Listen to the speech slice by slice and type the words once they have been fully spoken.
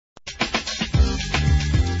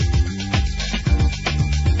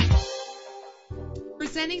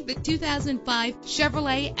Presenting the 2005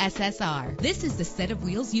 Chevrolet SSR. This is the set of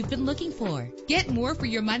wheels you've been looking for. Get more for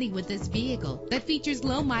your money with this vehicle that features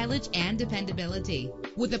low mileage and dependability.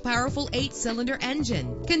 With a powerful 8-cylinder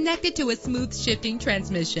engine connected to a smooth shifting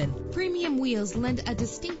transmission, premium wheels lend a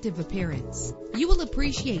distinctive appearance. You will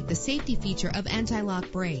appreciate the safety feature of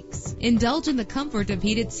anti-lock brakes. Indulge in the comfort of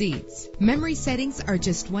heated seats. Memory settings are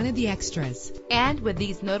just one of the extras. And with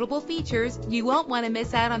these notable features, you won't want to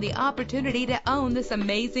miss out on the opportunity to own this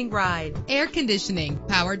amazing ride. Air conditioning,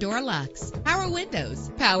 power door locks, power windows,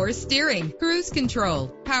 power steering, cruise control,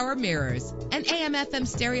 power mirrors, an AM/FM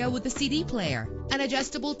stereo with a CD player, an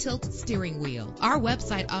adjustable tilt steering wheel. Our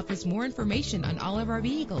website offers more information on all of our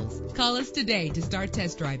vehicles. Call us today to start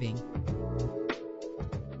test driving.